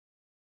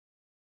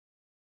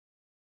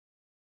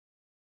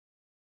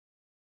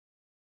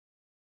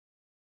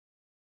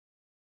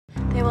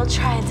will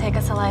try and take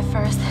us alive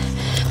first.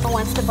 But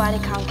once the body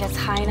count gets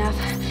high enough,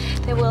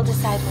 they will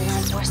decide we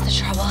aren't worth the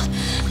trouble.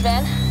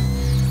 Then,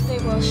 they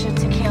will shoot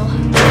to kill.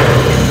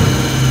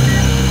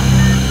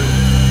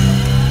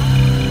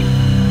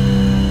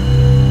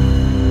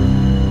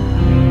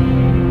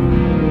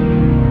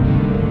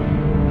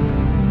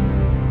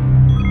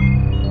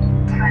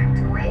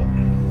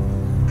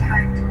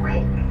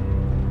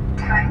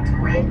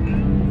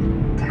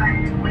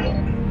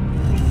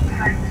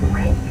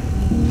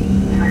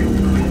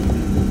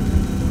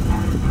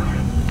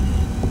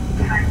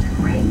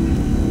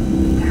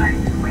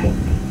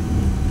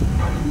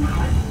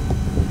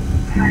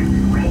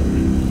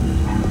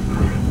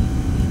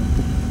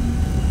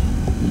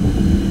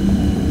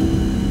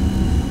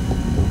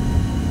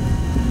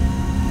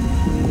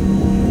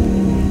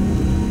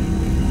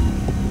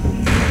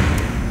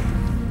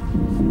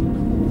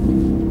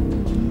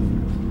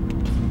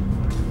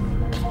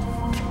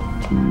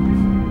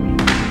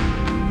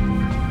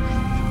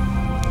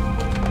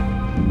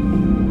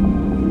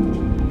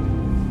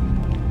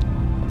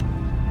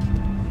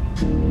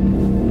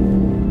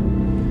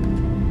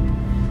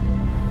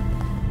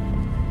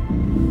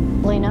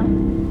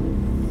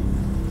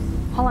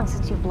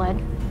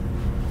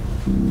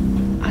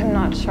 I'm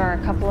not sure, a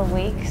couple of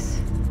weeks.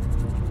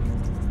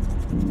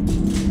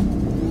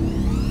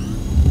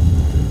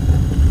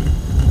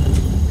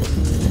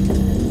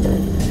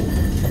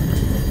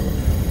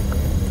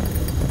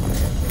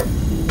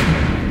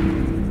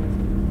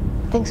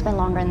 I think it's been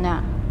longer than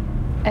that.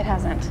 It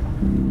hasn't.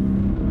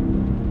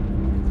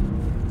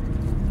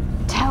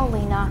 Tell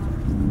Lena.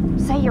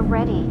 Say you're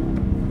ready.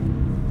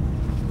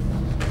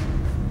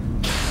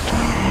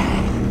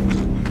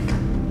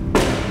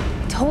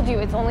 I told you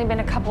it's only been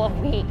a couple of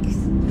weeks.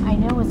 I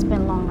know it's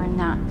been longer than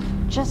that.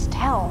 Just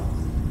tell.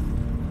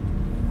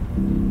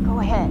 Go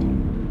ahead.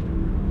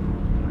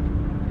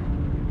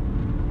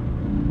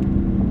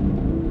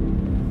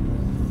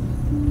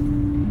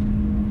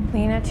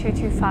 Lena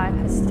 225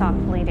 has stopped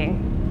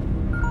bleeding.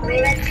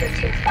 Lena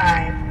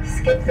 225,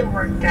 skip the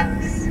work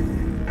dose.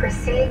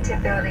 Proceed to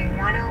building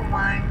 101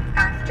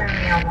 after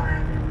meal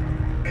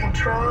 1.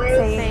 Control is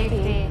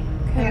safety.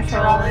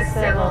 Control is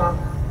civil.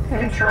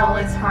 Control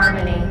is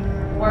harmony.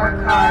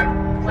 Work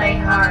hard, play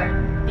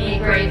hard, be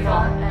grateful,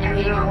 and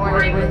be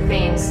rewarded with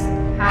things.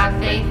 Have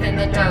faith in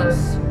the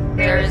dose.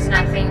 There is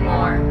nothing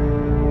more.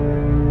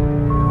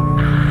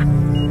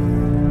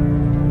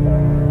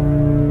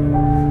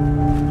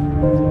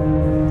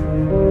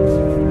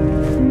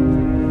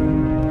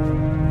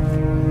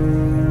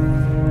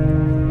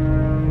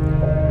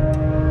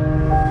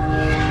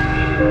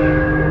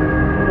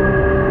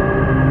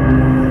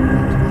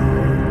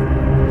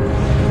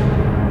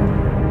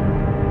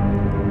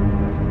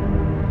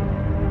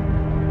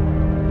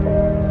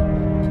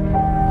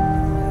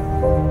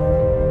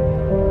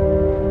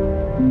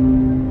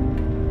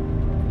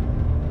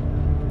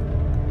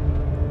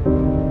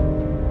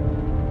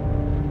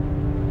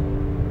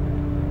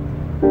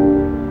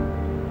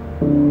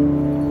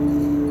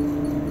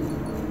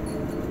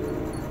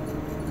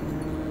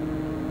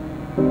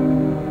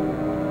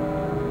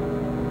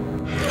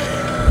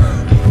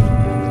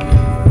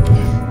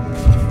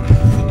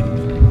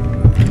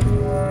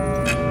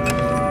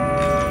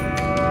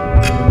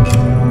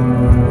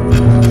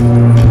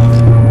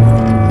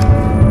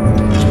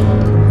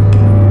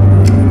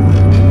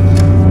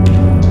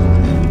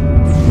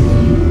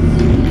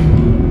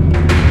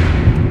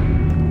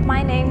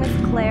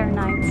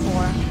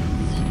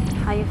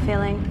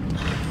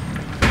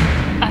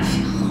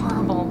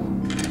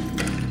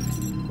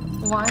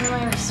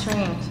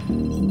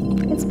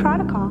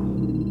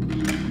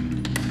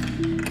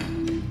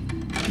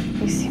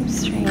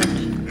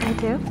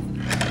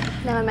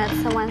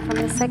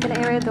 Second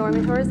area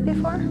dormitories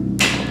before?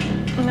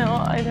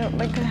 No, I don't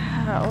think I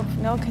have.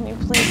 No, can you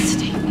please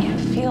sedate me? I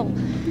feel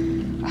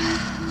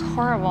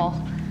horrible.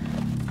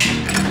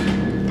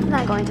 I'm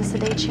not going to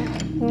sedate you.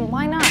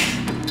 Why not?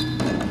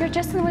 You're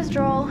just in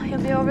withdrawal.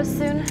 You'll be over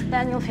soon.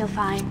 Then you'll feel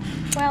fine.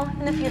 Well,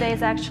 in a few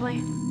days,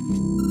 actually.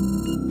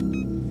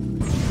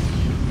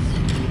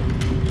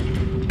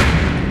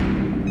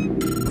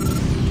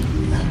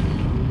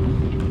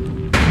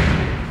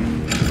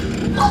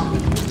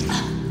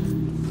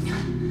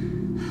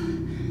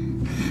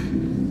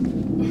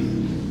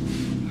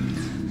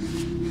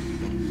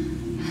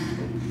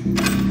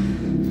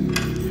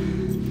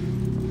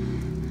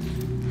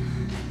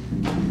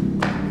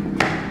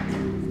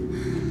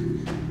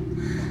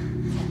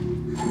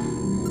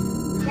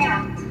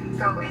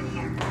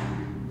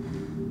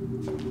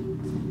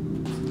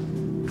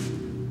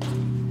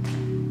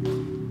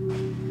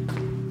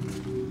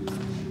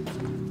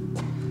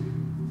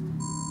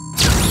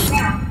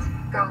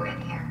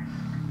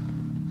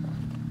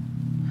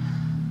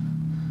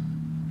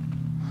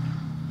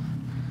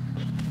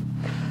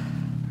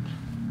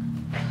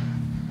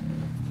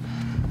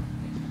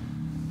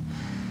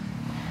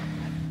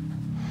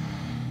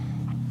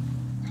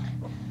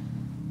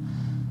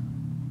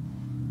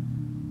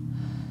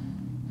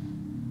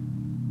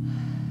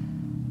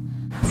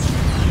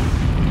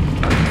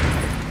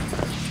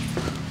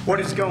 What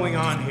is going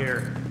on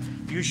here?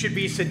 You should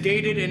be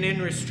sedated and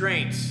in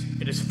restraints.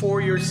 It is for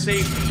your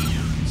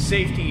safety.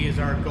 Safety is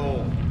our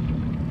goal.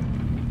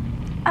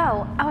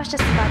 Oh, I was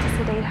just about to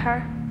sedate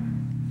her.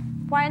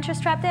 Why aren't you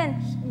strapped in?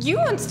 You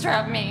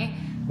unstrap me.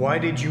 Why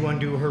did you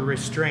undo her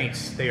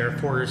restraints? They are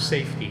for her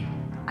safety.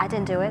 I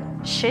didn't do it.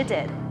 She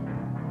did.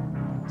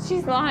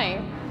 She's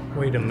lying.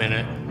 Wait a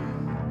minute.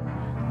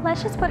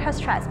 Let's just put her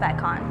straps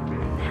back on.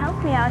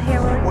 Help me out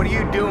here, will you? What are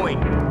you doing?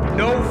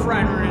 No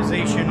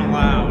fraternization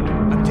allowed.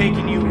 I'm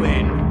taking you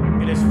in.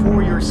 It is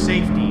for your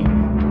safety.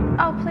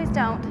 Oh, please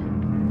don't.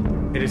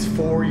 It is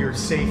for your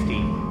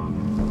safety.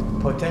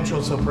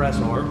 Potential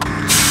suppressor. What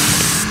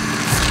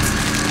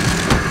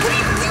are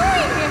you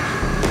doing?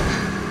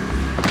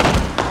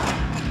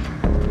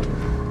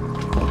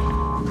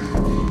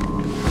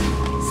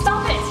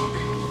 Stop it!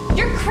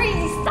 You're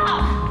crazy,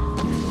 stop!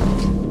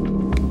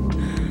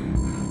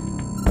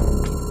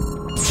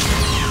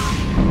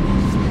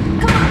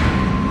 Come on!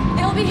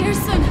 They'll be here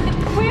soon.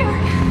 Where?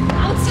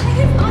 Outside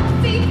is not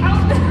safe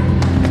out there.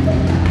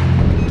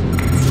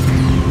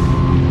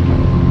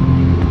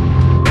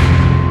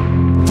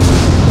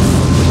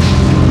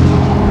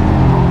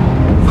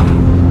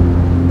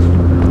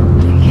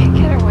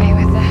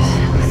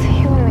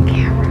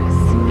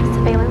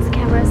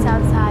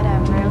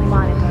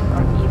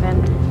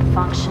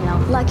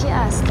 Lucky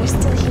us, they're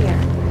still here.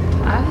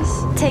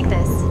 Us? Take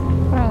this.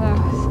 What are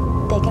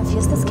those? They can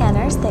fuse the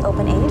scanners, they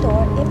open any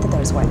door if the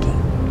door's working.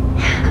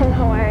 I'm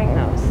not wearing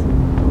those.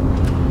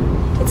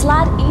 It's a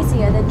lot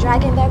easier than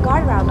dragging their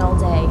guard around all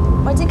day,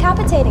 or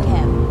decapitating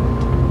him.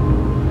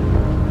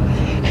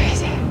 You're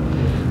crazy.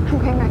 I'm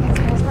going back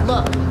inside.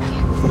 Look,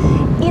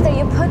 either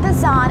you put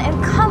this on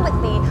and come with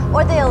me,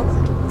 or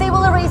they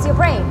will erase your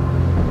brain.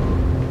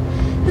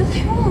 No,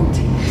 they won't.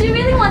 Do you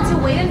really want to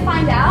wait and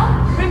find out?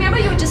 Remember,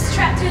 you were just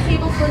strapped to a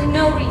table for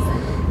no reason.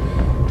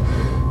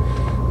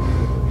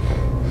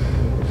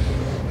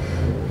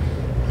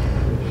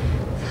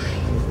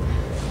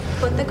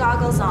 Put the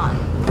goggles on.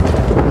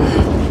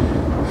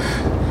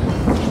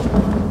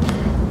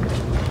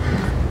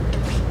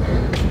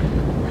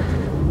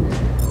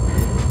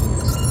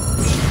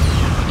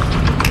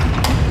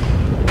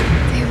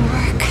 They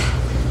work.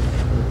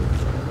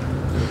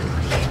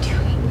 What are you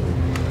doing?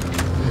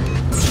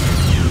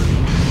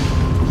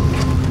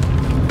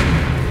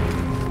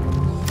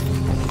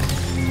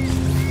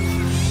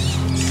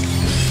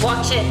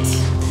 Watch it.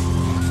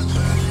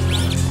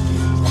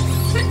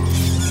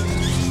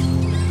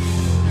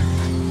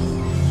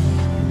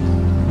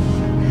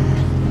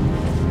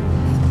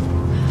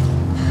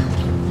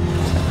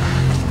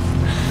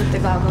 Put the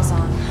goggles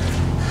on.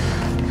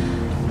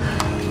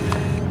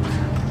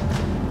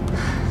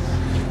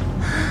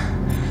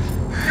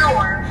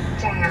 Door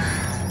jammed.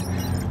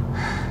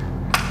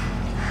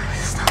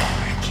 It's not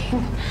working.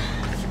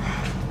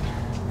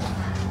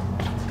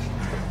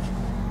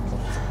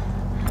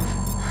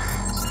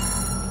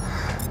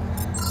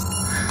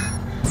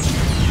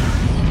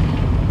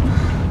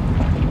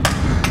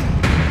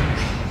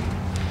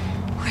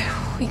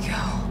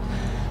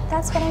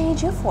 That's what I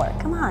need you for.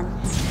 Come on. I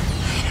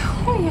know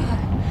where you are.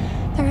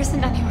 There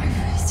isn't anywhere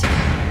for us to go.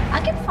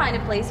 I can find a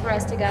place for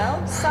us to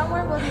go.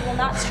 Somewhere where we will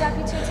not strap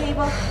you to a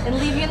table and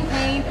leave you in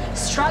pain,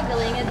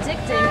 struggling,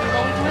 addicting,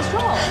 going to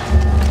withdrawal.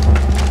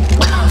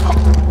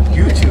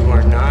 You two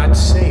are not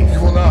safe. You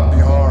will not be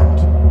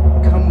harmed.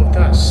 Come with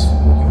us.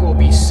 You will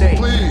be safe.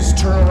 Please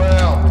turn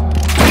around.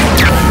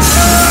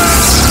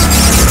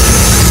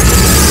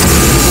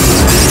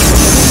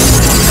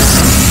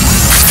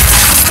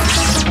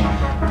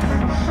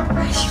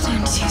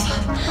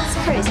 It's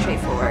pretty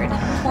straightforward.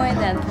 Point,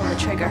 then pull the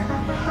trigger.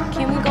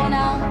 Can we go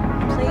now,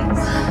 please?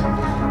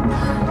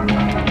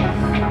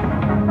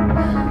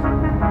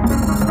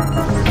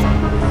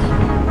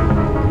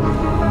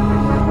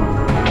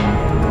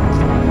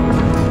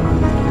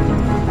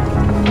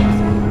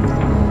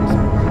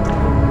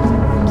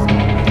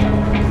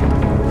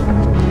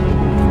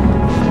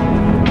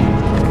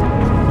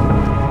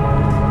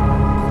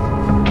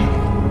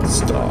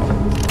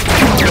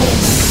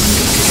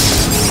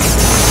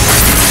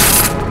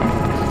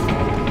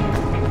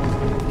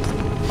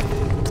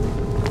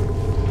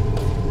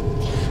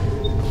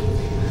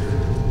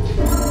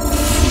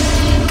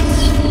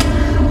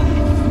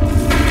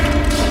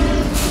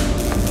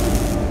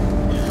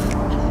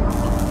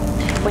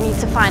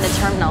 Find a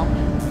terminal.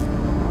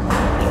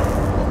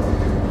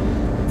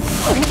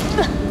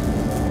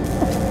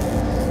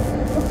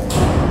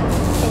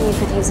 And you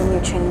could use a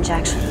nutrient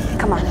injection.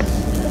 Come on.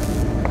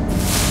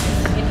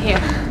 In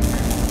here.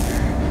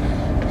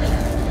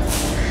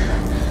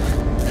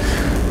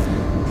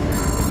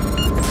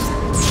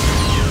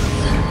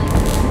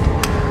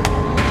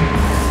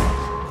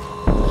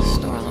 This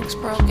door looks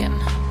broken.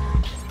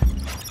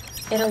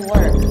 It'll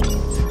work.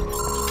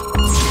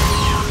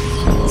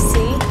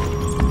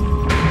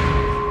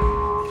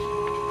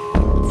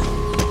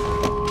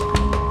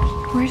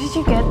 Where did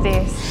you get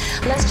these?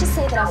 Let's just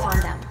say that I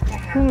found them.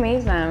 Who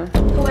made them?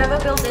 Whoever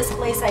built this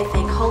place, I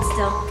think. Hold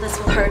still. This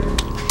will hurt.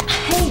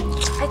 Hey,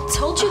 I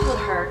told you it would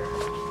hurt.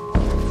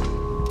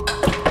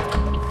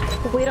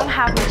 We don't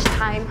have much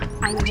time.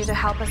 I need you to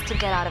help us to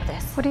get out of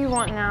this. What do you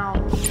want now?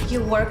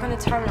 You work on the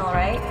terminal,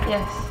 right?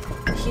 Yes.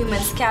 Human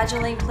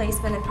scheduling,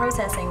 placement, and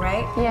processing,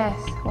 right? Yes.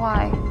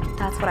 Why?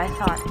 That's what I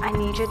thought. I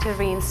need you to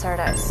reinsert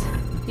us.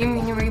 You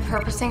mean you're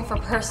repurposing for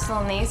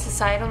personal needs,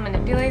 societal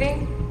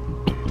manipulating?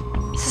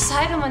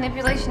 Societal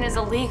manipulation is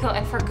illegal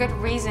and for good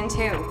reason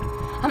too.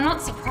 I'm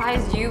not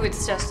surprised you would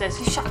suggest this.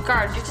 You shot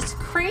guard, you're just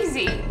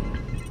crazy.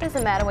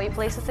 Doesn't matter where you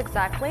place us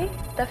exactly.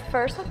 The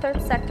first or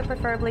third sector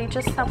preferably,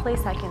 just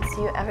someplace I can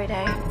see you every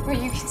day. Where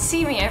you can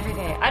see me every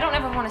day. I don't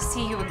ever want to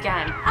see you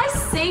again. I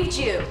saved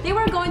you. They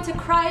were going to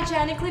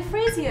cryogenically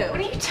freeze you. What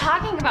are you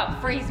talking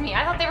about, freeze me?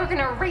 I thought they were going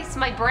to erase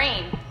my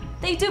brain.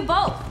 They do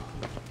both.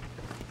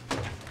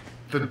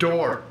 The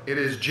door, it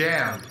is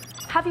jammed.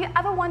 Have you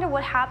ever wondered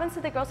what happens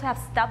to the girls who have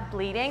stopped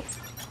bleeding?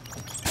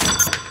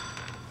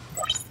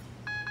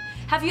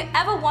 Have you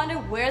ever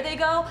wondered where they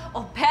go?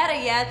 Or better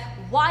yet,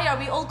 why are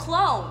we all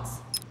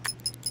clones?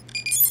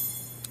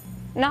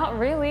 Not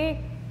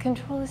really.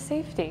 Control is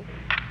safety.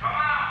 Come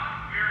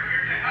out! We're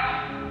here to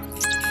help.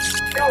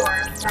 Door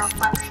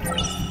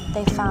malfunctioning.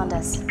 They found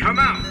us. Come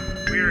out!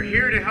 We are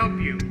here to help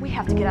you. We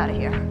have to get out of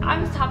here.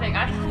 I'm stopping.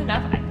 I've had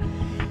enough.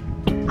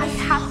 I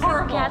have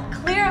to get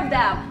clear of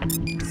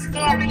them.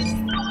 Scary.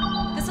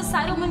 The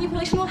societal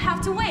manipulation will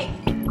have to wait.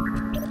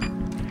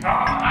 Come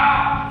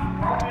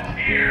out! Hope is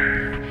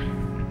here.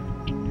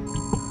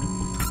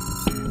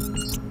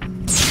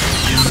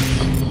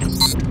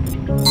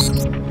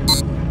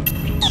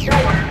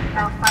 Door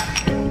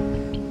malfunctioning.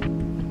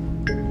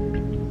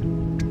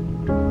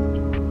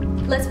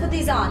 Let's put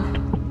these on.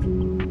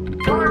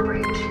 Door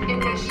breach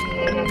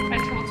initiated. I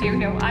told you,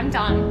 no, I'm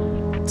done.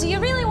 Do you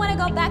really want to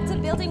go back to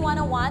Building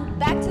 101?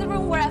 Back to the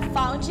room where I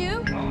found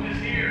you? Hope is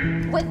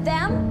here. With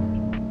them?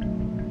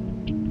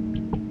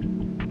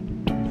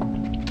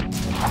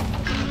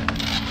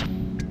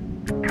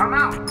 Come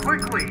out,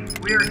 quickly!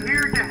 We are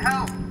here to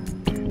help!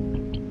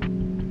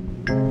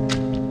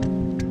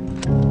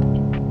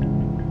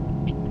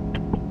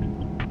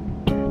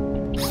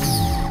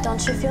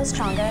 Don't you feel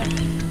stronger?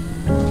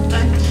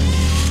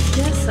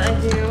 Yes, I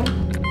do.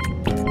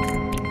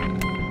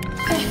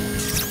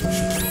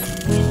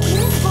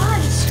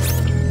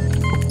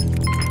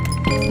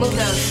 Move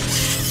those.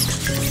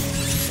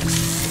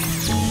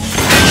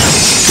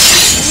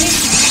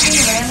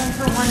 Random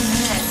for 1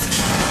 minute.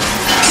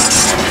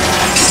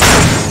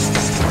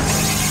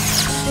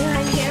 Stay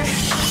right here.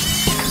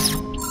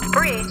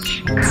 Breach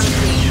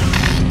complete.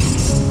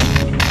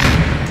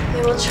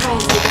 They will try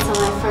and take us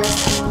alive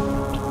first.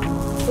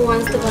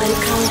 Once the body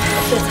count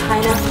gets high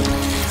enough,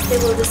 they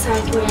will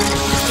decide we are in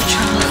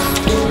trouble.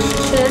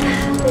 Then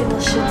they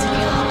will shoot to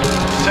kill.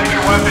 Set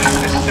your weapons,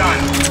 it's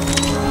done.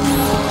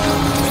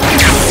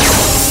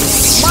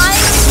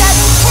 Mine set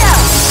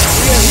kill!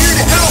 We are here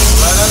to help,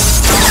 Lena.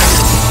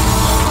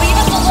 Leave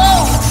us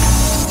alone!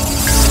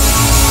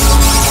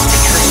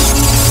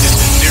 This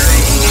is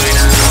 090.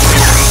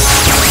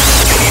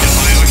 We need a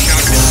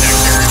Bioshock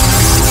detector.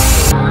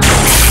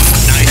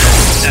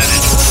 907.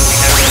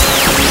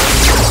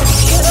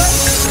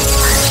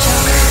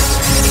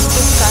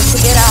 We've got to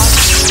get out.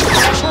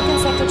 Bioshock in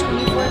sector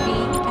 24B,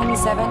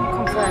 97,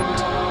 confirmed.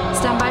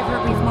 Stand by for a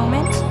brief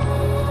moment.